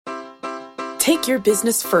Take your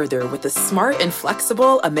business further with the smart and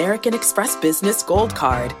flexible American Express Business Gold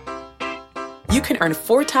Card. You can earn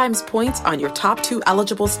 4 times points on your top 2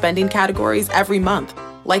 eligible spending categories every month,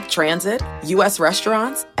 like transit, U.S.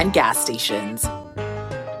 restaurants, and gas stations.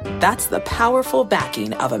 That's the powerful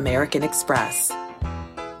backing of American Express.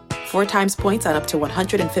 4 times points on up to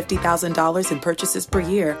 $150,000 in purchases per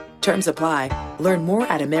year. Terms apply. Learn more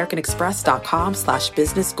at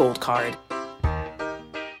americanexpress.com/businessgoldcard.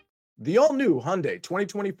 The all-new Hyundai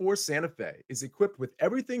 2024 Santa Fe is equipped with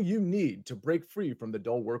everything you need to break free from the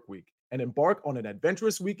dull work week and embark on an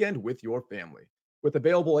adventurous weekend with your family. With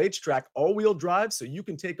available H-Track all-wheel drive so you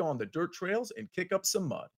can take on the dirt trails and kick up some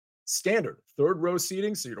mud. Standard third-row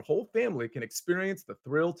seating so your whole family can experience the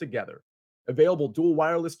thrill together. Available dual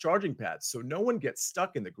wireless charging pads so no one gets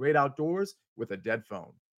stuck in the great outdoors with a dead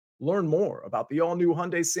phone. Learn more about the all-new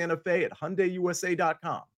Hyundai Santa Fe at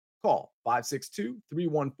HyundaiUSA.com. Call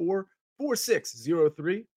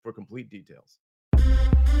 562-314-4603 for complete details.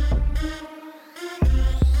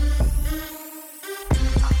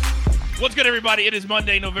 What's good, everybody? It is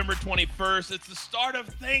Monday, November 21st. It's the start of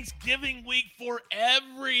Thanksgiving week for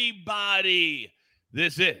everybody.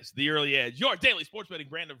 This is The Early Edge, your daily sports betting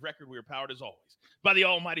brand of record. We are powered, as always, by the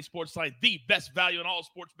almighty sports line, the best value in all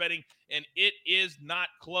sports betting, and it is not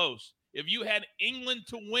close. If you had England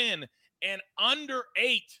to win and under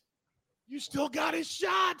 8, you still got a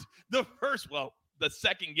shot. The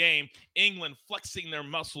second game, England flexing their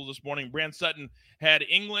muscles this morning. Brand Sutton had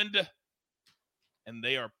England, and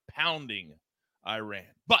they are pounding Iran.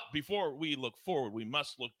 But before we look forward, we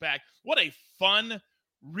must look back. What a fun,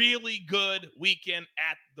 really good weekend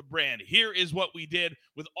at the Brand. Here is what we did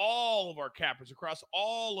with all of our cappers across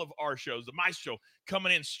all of our shows. The Maestro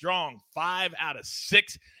coming in strong, 5 out of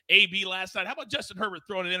 6. AB last night. How about Justin Herbert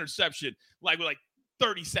throwing an interception with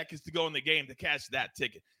 30 seconds to go in the game to cash that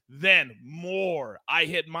ticket? Then more. I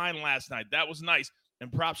hit mine last night. That was nice.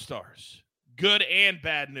 And Prop Stars, good and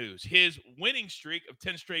bad news. His winning streak of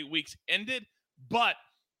 10 straight weeks ended, but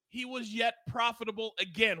he was yet profitable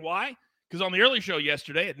again. Why? Because on the early show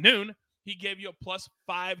yesterday at noon, he gave you a plus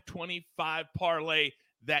 525 parlay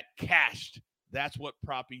that cashed. That's what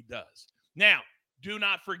Proppy does. Now, do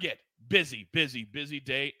not forget, busy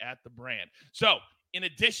day at the Brand. So, in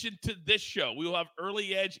addition to this show, we will have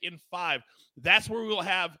Early Edge in 5. That's where we will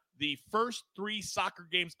have the first 3 soccer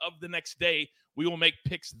games of the next day. We will make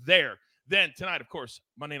picks there. Then tonight, of course,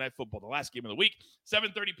 Monday Night Football, the last game of the week,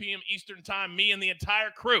 7:30 p.m. Eastern Time. Me and the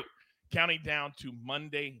entire crew counting down to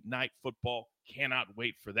Monday Night Football. Cannot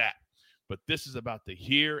wait for that. But this is about the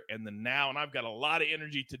here and the now, and I've got a lot of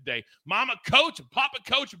energy today. Mama Coach and Papa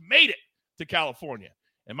Coach made it to California.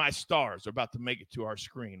 And my stars are about to make it to our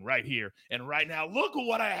screen right here and right now. Look at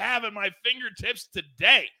what I have at my fingertips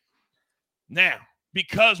today. Now,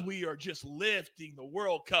 because we are just lifting the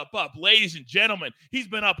World Cup up, ladies and gentlemen, he's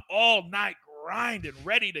been up all night grinding,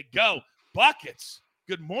 ready to go. Buckets,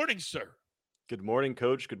 good morning, sir. Good morning,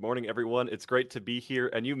 Coach. Good morning, everyone. It's great to be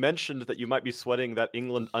here. And you mentioned that you might be sweating that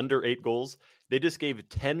England under 8 goals. They just gave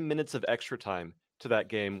 10 minutes of extra time to that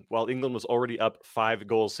game while England was already up 5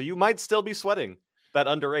 goals. So you might still be sweating that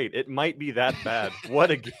under 8. It might be that bad.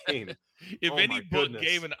 What a game. If any book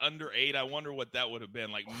gave an under 8, I wonder what that would have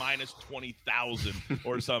been, like minus 20,000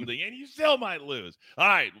 or something. And you still might lose. All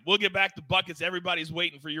right, we'll get back to buckets. Everybody's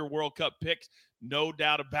waiting for your World Cup picks. No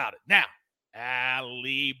doubt about it. Now,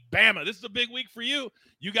 Alabama. This is a big week for you.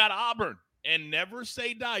 You got Auburn, and never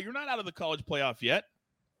say die. You're not out of the college playoff yet.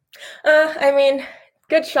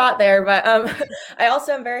 Good shot there, but I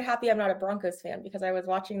also am very happy I'm not a Broncos fan because I was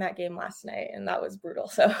watching that game last night, and that was brutal.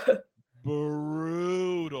 So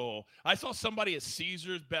brutal. I saw somebody at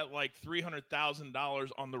Caesars bet like $300,000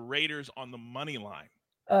 on the Raiders on the money line.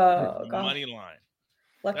 Oh, God. Money line.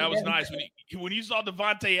 Lucky that was him. nice. When you saw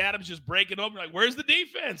Devontae Adams just breaking open, like, where's the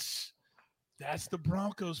defense? That's the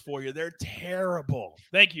Broncos for you. They're terrible.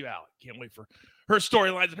 Thank you, Alec. Can't wait for her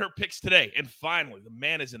storylines and her picks today. And finally, the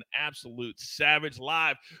man is an absolute savage,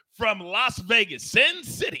 live from Las Vegas, Sin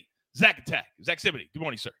City. Zach Attack. Zach Sibbity. Good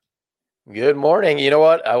morning, sir. Good morning. You know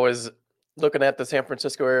what? I was looking at the San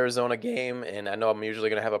Francisco-Arizona game, and I know I'm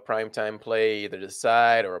usually going to have a primetime play, either to the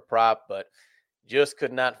side or a prop, but just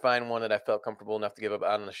could not find one that I felt comfortable enough to give up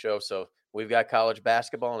on the show. So we've got college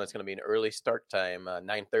basketball, and it's going to be an early start time,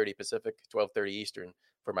 9:30 Pacific, 12:30 Eastern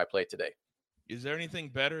for my play today. Is there anything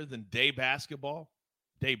better than day basketball?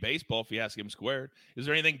 Day baseball, if you ask him squared. Is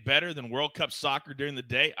there anything better than World Cup soccer during the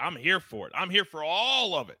day? I'm here for it. I'm here for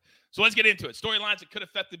all of it. So let's get into it. Storylines that could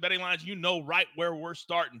affect the betting lines. You know right where we're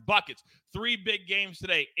starting. Buckets. 3 big games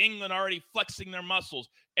today. England already flexing their muscles.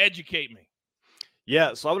 Educate me.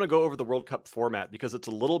 Yeah, so I want to go over the World Cup format because it's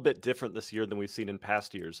a little bit different this year than we've seen in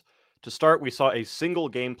past years. To start, we saw a single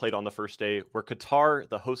game played on the first day where Qatar,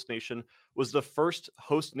 the host nation, was the first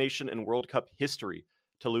host nation in World Cup history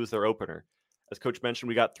to lose their opener. As Coach mentioned,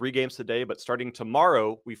 we got 3 games today, but starting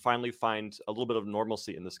tomorrow, we finally find a little bit of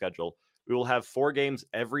normalcy in the schedule. We will have 4 games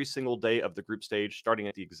every single day of the group stage, starting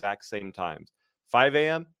at the exact same times. 5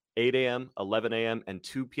 a.m., 8 a.m., 11 a.m., and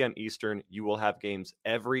 2 p.m. Eastern. You will have games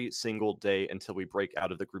every single day until we break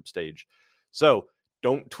out of the group stage. So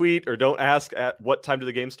don't tweet or don't ask at what time do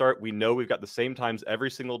the games start. We know we've got the same times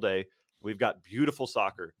every single day. We've got beautiful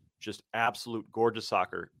soccer, just absolute gorgeous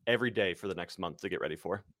soccer every day for the next month to get ready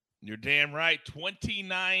for. You're damn right.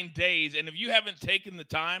 29 days. And if you haven't taken the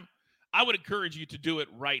time, I would encourage you to do it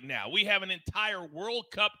right now. We have an entire World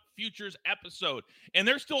Cup Futures episode, and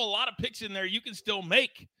there's still a lot of picks in there you can still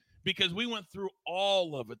make because we went through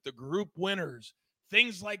all of it, the group winners,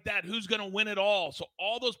 things like that, who's going to win it all. So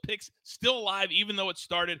all those picks still alive, even though it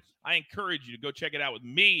started. I encourage you to go check it out with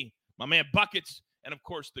me, my man Buckets, and, of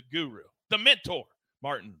course, the guru, the mentor,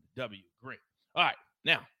 Martin W. Green. All right,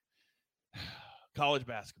 now, college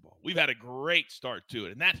basketball. We've had a great start to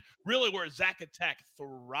it, and that's really where Zacatech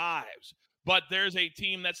thrives. But there's a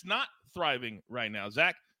team that's not thriving right now.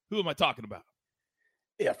 Zach, who am I talking about?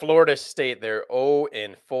 Yeah, Florida State, they're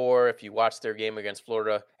 0-4. If you watch their game against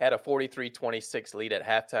Florida, had a 43-26 lead at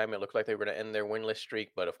halftime. It looked like they were going to end their winless streak,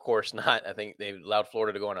 but of course not. I think they allowed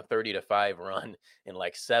Florida to go on a 30-5 run in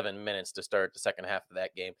like 7 minutes to start the second half of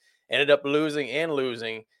that game. Ended up losing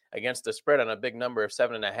against the spread on a big number of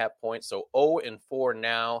 7.5 points. So 0-4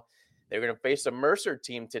 now. They're going to face a Mercer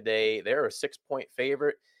team today. They're a 6-point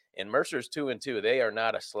favorite. And Mercer's 2-2. They are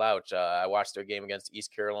not a slouch. I watched their game against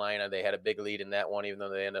East Carolina. They had a big lead in that one, even though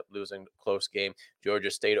they ended up losing a close game.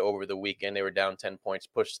 Georgia State over the weekend, they were down 10 points,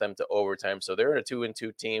 pushed them to overtime. So they're a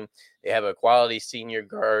 2-2 team. They have a quality senior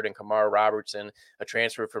guard in Kamara Robertson, a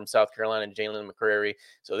transfer from South Carolina, Jalen McCrary.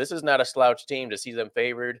 So this is not a slouch team. To see them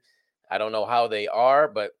favored, I don't know how they are,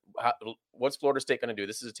 but what's Florida State going to do?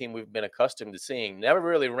 This is a team we've been accustomed to seeing. Never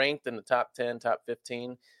really ranked in the top 10, top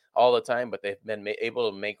 15 all the time, but they've been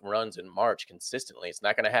able to make runs in March consistently. It's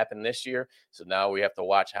not going to happen this year, so now we have to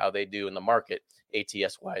watch how they do in the market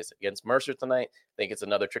ATS-wise. Against Mercer tonight, I think it's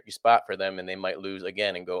another tricky spot for them, and they might lose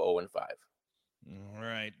again and go 0-5. All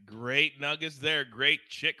right. Great nuggets there. Great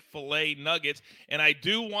Chick-fil-A nuggets. And I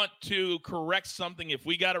do want to correct something. If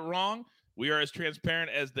we got it wrong, we are as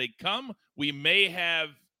transparent as they come. We may have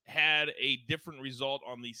had a different result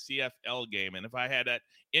on the CFL game, and if I had that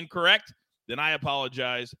incorrect, then I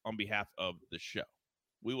apologize on behalf of the show.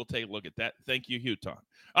 We will take a look at that. Thank you, Houghton.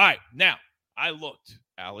 All right, now, I looked,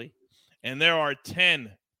 Allie, and there are 10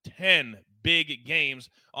 big games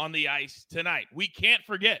on the ice tonight. We can't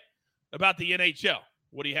forget about the NHL.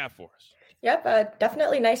 What do you have for us? Yep,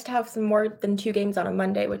 definitely nice to have some more than 2 games on a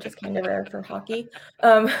Monday, which is kind of rare for hockey.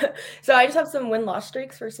 So I just have some win-loss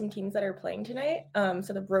streaks for some teams that are playing tonight.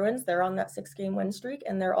 So the Bruins, they're on that 6-game win streak,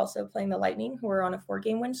 and they're also playing the Lightning, who are on a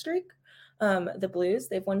 4-game win streak. The Blues,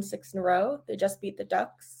 they've won 6 in a row. They just beat the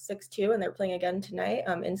Ducks 6-2, and they're playing again tonight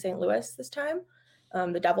in St. Louis this time.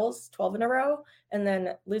 The Devils, 12 in a row. And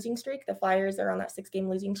then losing streak, the Flyers are on that 6-game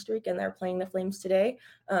losing streak, and they're playing the Flames today.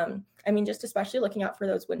 Just especially looking out for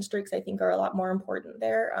those win streaks, I think are a lot more important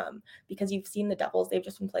there because you've seen the Devils. They've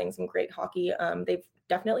just been playing some great hockey. They've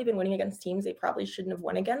definitely been winning against teams they probably shouldn't have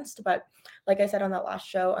won against. But like I said on that last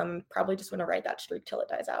show, I'm probably just going to ride that streak till it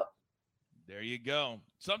dies out. There you go.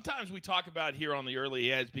 Sometimes we talk about here on the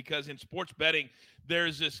Early Edge because in sports betting,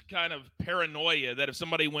 there's this kind of paranoia that if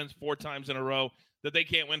somebody wins 4 times in a row, that they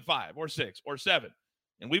can't win 5 or 6 or 7.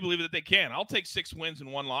 And we believe that they can. I'll take 6 wins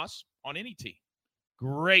and 1 loss on any team.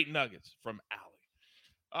 Great nuggets from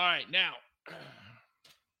Allie. All right, now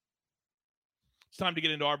it's time to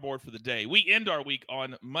get into our board for the day. We end our week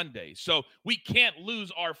on Monday, so we can't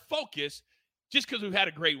lose our focus just because we've had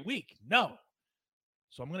a great week. No.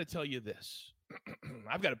 So I'm going to tell you this.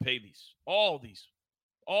 I've got to pay all these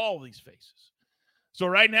faces. So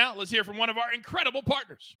right now, let's hear from one of our incredible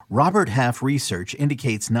partners. Robert Half research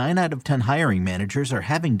indicates 9 out of 10 hiring managers are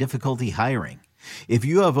having difficulty hiring. If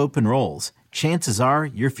you have open roles, chances are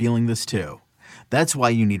you're feeling this too. That's why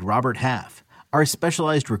you need Robert Half. Our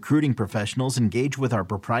specialized recruiting professionals engage with our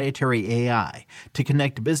proprietary AI to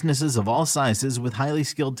connect businesses of all sizes with highly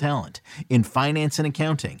skilled talent in finance and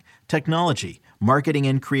accounting, technology, marketing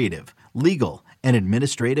and creative, legal, and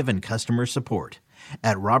administrative and customer support.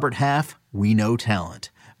 At Robert Half, we know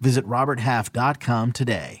talent. Visit roberthalf.com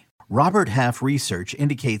today. Robert Half research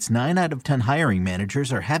indicates 9 out of 10 hiring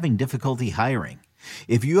managers are having difficulty hiring.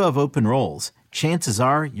 If you have open roles, chances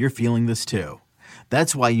are you're feeling this too.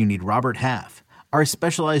 That's why you need Robert Half. Our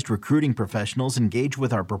specialized recruiting professionals engage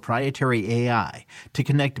with our proprietary AI to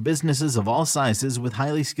connect businesses of all sizes with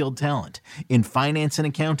highly skilled talent in finance and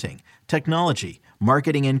accounting, technology,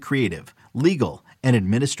 marketing and creative, legal, and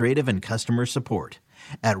administrative and customer support.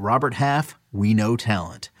 At Robert Half, we know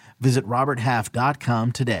talent. Visit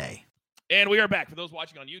roberthalf.com today. And we are back. For those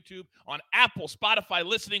watching on YouTube, on Apple, Spotify,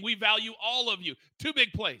 listening, we value all of you. Two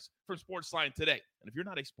big plays from Sportsline today. And if you're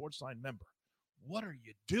not a Sportsline member, what are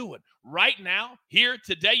you doing? Right now, here,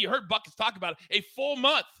 today, you heard Buckets talk about it, a full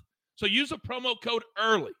month. So use a promo code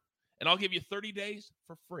EARLY, and I'll give you 30 days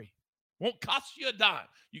for free. Won't cost you a dime.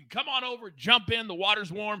 You can come on over, jump in, the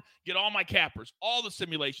water's warm, get all my cappers, all the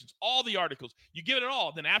simulations, all the articles. You give it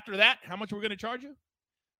all. Then after that, how much are we going to charge you?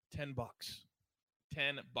 $10.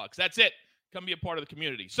 $10. That's it. Come be a part of the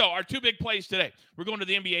community. So our two big plays today. We're going to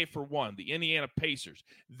the NBA for one, the Indiana Pacers.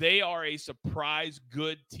 They are a surprise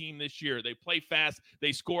good team this year. They play fast,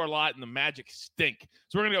 they score a lot, and the Magic stink.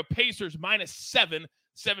 So we're going to go Pacers -7,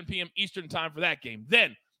 7 p.m. Eastern time for that game.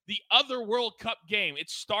 Then the other World Cup game, it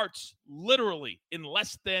starts literally in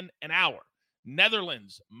less than an hour.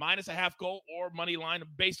 Netherlands -0.5 goal or money line,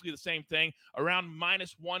 basically the same thing, around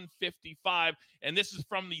 -155. And this is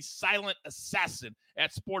from the Silent Assassin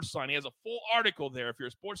at Sportsline. He has a full article there. If you're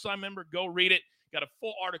a Sportsline member, go read it. Got a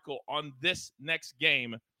full article on this next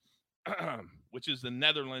game, which is the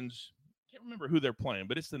Netherlands. Can't remember who they're playing,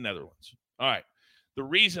 but it's the Netherlands. All right. The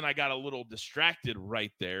reason I got a little distracted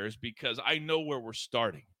right there is because I know where we're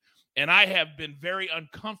starting. And I have been very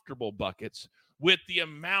uncomfortable, Buckets, with the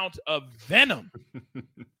amount of venom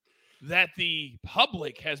that the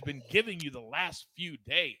public has been giving you the last few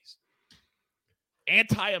days.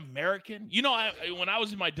 Anti-American. You know, when I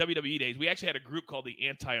was in my WWE days, we actually had a group called the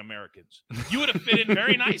Anti-Americans. You would have fit in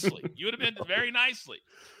very nicely. You would have been very nicely.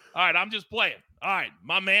 All right, I'm just playing. All right,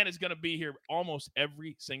 my man is going to be here almost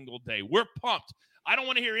every single day. We're pumped. I don't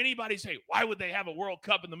want to hear anybody say, why would they have a World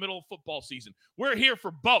Cup in the middle of football season? We're here for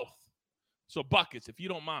both. So, Buckets, if you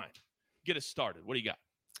don't mind, get us started. What do you got?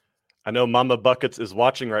 I know Mama Buckets is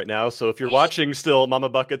watching right now, so if you're watching still, Mama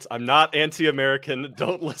Buckets, I'm not anti-American.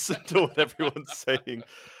 Don't listen to what everyone's saying.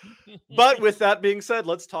 But with that being said,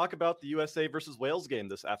 let's talk about the USA versus Wales game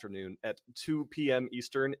this afternoon at 2 p.m.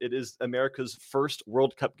 Eastern. It is America's first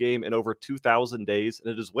World Cup game in over 2,000 days,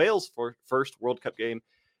 and it is Wales' first World Cup game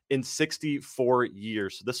in 64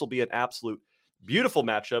 years. So this will be an absolute beautiful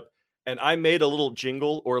matchup. And I made a little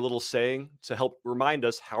jingle or a little saying to help remind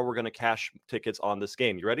us how we're going to cash tickets on this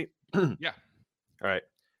game. You ready? Yeah. All right.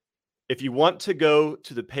 If you want to go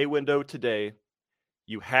to the pay window today,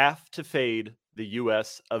 you have to fade the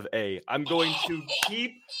US of A. I'm going to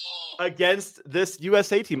keep against this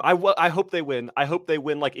USA team. I hope they win. I hope they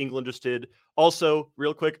win like England just did. Also,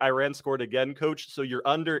 real quick, Iran scored again, Coach. So you're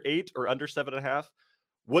under 8 or under 7.5.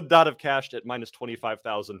 Would not have cashed at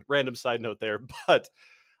 -25,000. Random side note there. But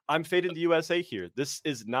I'm fading the USA here. This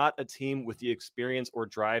is not a team with the experience or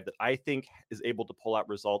drive that I think is able to pull out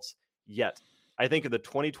results yet. I think in the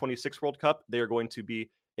 2026 World Cup, they are going to be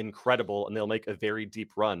incredible and they'll make a very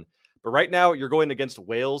deep run. But right now, you're going against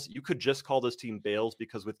Wales. You could just call this team Bales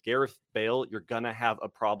because with Gareth Bale, you're going to have a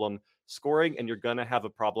problem scoring and you're going to have a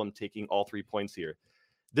problem taking all 3 points here.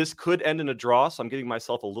 This could end in a draw, so I'm giving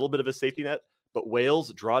myself a little bit of a safety net. But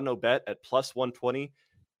Wales, draw no bet at +120.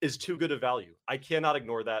 Is too good a value. I cannot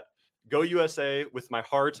ignore that. Go USA with my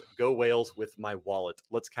heart. Go Wales with my wallet.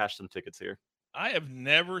 Let's cash some tickets here. I have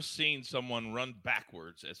never seen someone run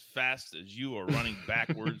backwards as fast as you are running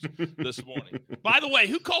backwards this morning. By the way,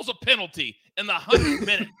 who calls a penalty in the 100th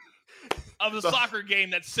minute of the soccer game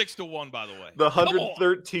that's 6-1, by the way? The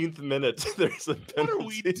 113th minute. There's a penalty. What are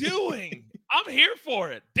we doing? I'm here for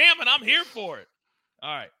it. Damn it, I'm here for it.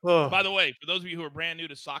 All right. By the way, for those of you who are brand new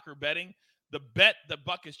to soccer betting, the bet that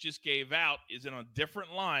Buckets just gave out is in a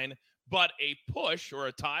different line, but a push or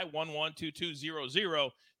a tie, 1-1, 2-2,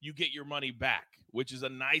 0-0, you get your money back, which is a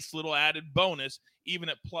nice little added bonus, even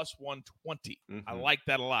at +120. Mm-hmm. I like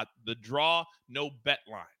that a lot. The draw, no bet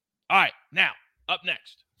line. All right, now, up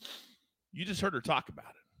next, you just heard her talk about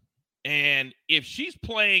it. And if she's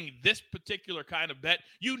playing this particular kind of bet,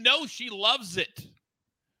 you know she loves it.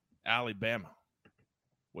 Alabama,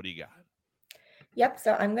 what do you got? Yep,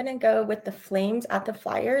 so I'm going to go with the Flames at the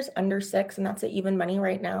Flyers under 6, and that's at even money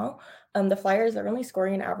right now. The Flyers are only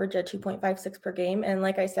scoring an average at 2.56 per game, and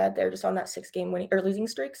like I said, they're just on that 6-game winning or losing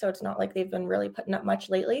streak, so it's not like they've been really putting up much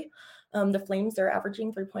lately. The Flames are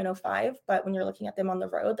averaging 3.05, but when you're looking at them on the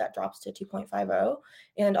road, that drops to 2.50.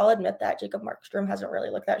 And I'll admit that Jacob Markstrom hasn't really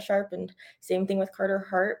looked that sharp, and same thing with Carter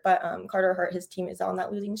Hart. But Carter Hart, his team is on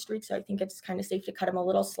that losing streak, so I think it's kind of safe to cut him a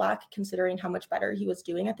little slack considering how much better he was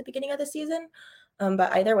doing at the beginning of the season.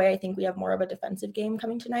 But either way, I think we have more of a defensive game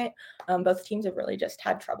coming tonight. Both teams have really just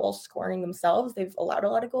had trouble scoring themselves. They've allowed a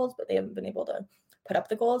lot of goals, but they haven't been able to put up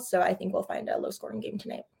the goals. So I think we'll find a low-scoring game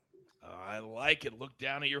tonight. I like it. Look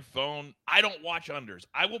down at your phone. I don't watch unders.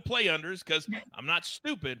 I will play unders because I'm not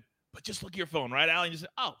stupid, but just look at your phone, right, Allie? And you say,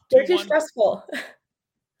 oh, they're too stressful.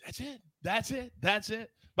 That's it.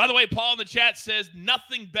 By the way, Paul in the chat says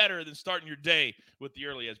nothing better than starting your day with the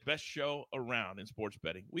Early Edge. Best show around in sports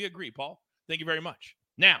betting. We agree, Paul. Thank you very much.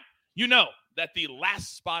 Now, you know that the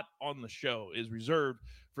last spot on the show is reserved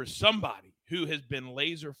for somebody who has been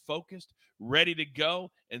laser focused, ready to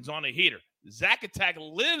go, and is on a heater. Zach Attack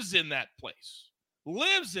lives in that place.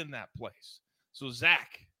 So,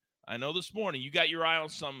 Zach, I know this morning you got your eye on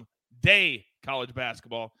some day college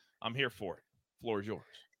basketball. I'm here for it. Floor is yours.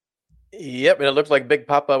 Yep, and it looked like Big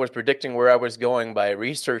Papa was predicting where I was going by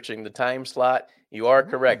researching the time slot. You are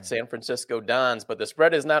correct, San Francisco Dons, but the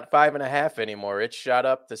spread is not 5.5 anymore. It's shot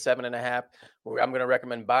up to 7.5. I'm going to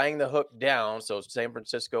recommend buying the hook down. So San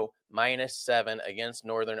Francisco -7 against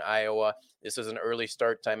Northern Iowa. This is an early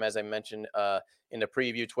start time, as I mentioned in the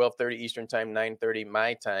preview, 12:30 Eastern time, 9:30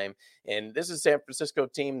 my time. And this is a San Francisco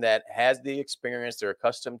team that has the experience. They're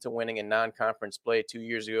accustomed to winning in non-conference play. 2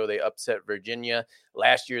 years ago, they upset Virginia.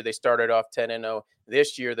 Last year, they started off 10-0.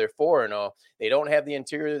 This year, they're 4-0. They don't have the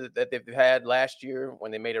interior that they've had last year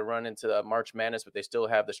when they made a run into March Madness, but they still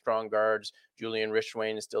have the strong guards. Julian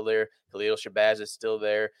Rishwain is still there. Khalil Shabazz is still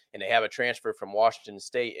there. And they have a transfer from Washington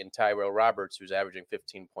State in Tyrell Roberts, who's averaging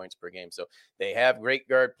 15 points per game. So they have great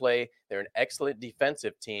guard play. They're an excellent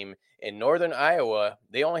defensive team. In Northern Iowa,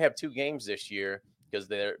 they only have 2 games this year because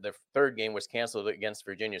their third game was canceled against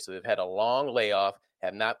Virginia. So they've had a long layoff,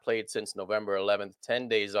 have not played since November 11th, 10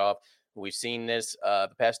 days off. We've seen this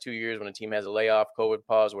the past 2 years when a team has a layoff, COVID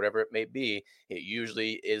pause, whatever it may be. It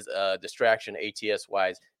usually is a distraction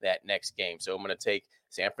ATS-wise that next game. So I'm going to take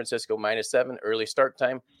San Francisco -7, early start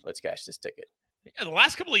time. Let's cash this ticket. Yeah, the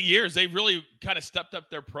last couple of years, they've really kind of stepped up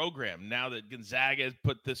their program now that Gonzaga has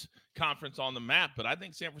put this conference on the map. But I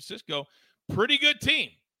think San Francisco, pretty good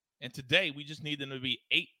team. And today, we just need them to be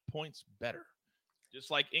 8 points better,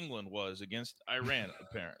 just like England was against Iran,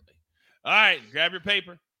 apparently. All right, grab your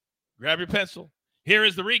paper. Grab your pencil. Here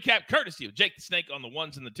is the recap, courtesy of Jake the Snake on the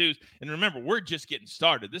ones and the twos. And remember, we're just getting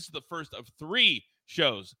started. This is the first of 3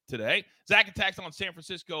 shows today. Zach Attacks on San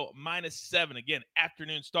Francisco -7. Again,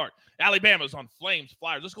 afternoon start. Alabama's on Flames,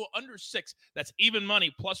 Flyers. Let's go under 6. That's even money,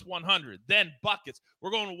 +100. Then buckets. We're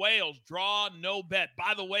going Wales, draw, no bet.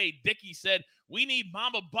 By the way, Dickie said, we need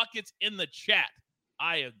Mama Buckets in the chat.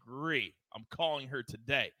 I agree. I'm calling her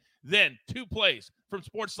today. Then 2 plays from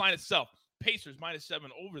Sportsline itself. Pacers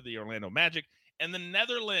 -7 over the Orlando Magic. And the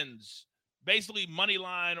Netherlands, basically money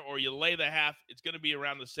line or you lay the half, it's going to be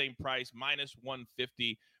around the same price,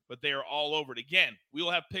 -150. But they are all over it. Again, we will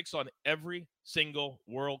have picks on every single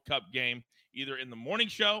World Cup game, either in the morning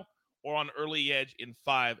show or on Early Edge in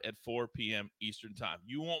 5 at 4 p.m. Eastern time.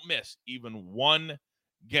 You won't miss even one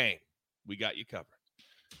game. We got you covered.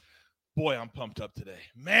 Boy, I'm pumped up today.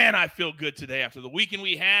 Man, I feel good today after the weekend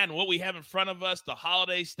we had and what we have in front of us, the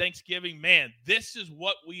holidays, Thanksgiving. Man, this is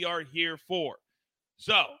what we are here for.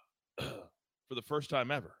 So, for the first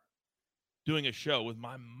time ever, doing a show with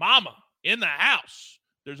my mama in the house,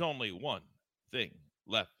 there's only one thing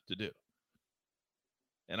left to do.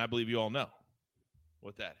 And I believe you all know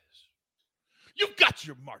what that is. You've got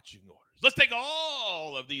your marching orders. Let's take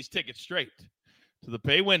all of these tickets straight to the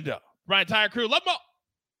pay window. My entire crew, love them all.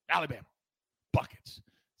 Alabama, buckets,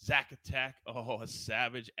 Zach Attack. Oh, a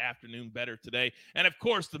savage afternoon better today. And, of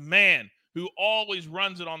course, the man who always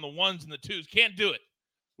runs it on the ones and the twos. Can't do it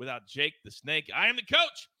without Jake the Snake. I am the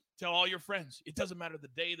coach. Tell all your friends. It doesn't matter the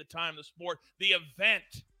day, the time, the sport, the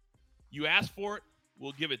event. You ask for it,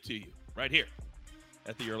 we'll give it to you right here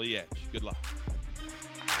at the Early Edge. Good luck.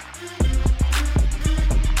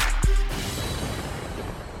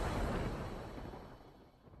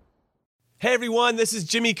 Hey everyone, this is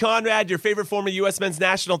Jimmy Conrad, your favorite former U.S. men's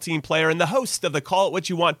national team player and the host of the Call It What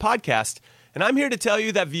You Want podcast. And I'm here to tell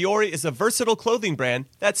you that Viore is a versatile clothing brand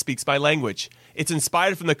that speaks my language. It's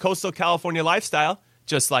inspired from the coastal California lifestyle,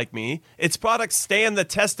 just like me. Its products stand the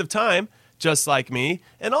test of time, just like me.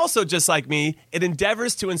 And also just like me, it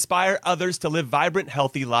endeavors to inspire others to live vibrant,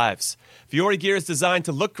 healthy lives. Viore gear is designed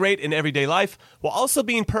to look great in everyday life while also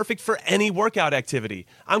being perfect for any workout activity.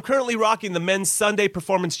 I'm currently rocking the men's Sunday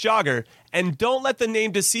Performance Jogger, and don't let the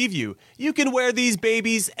name deceive you. You can wear these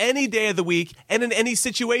babies any day of the week and in any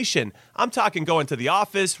situation. I'm talking going to the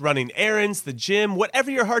office, running errands, the gym, whatever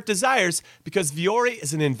your heart desires, because Viore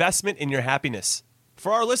is an investment in your happiness.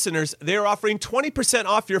 For our listeners, they are offering 20%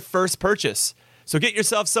 off your first purchase. So get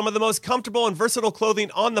yourself some of the most comfortable and versatile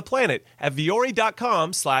clothing on the planet at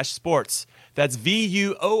Vuori.com/sports. That's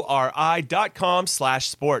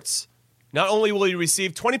VUORI.com/sports. Not only will you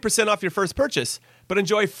receive 20% off your first purchase, but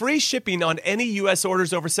enjoy free shipping on any U.S.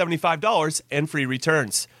 orders over $75 and free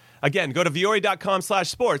returns. Again, go to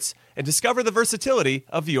Vuori.com/sports and discover the versatility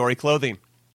of Vuori clothing.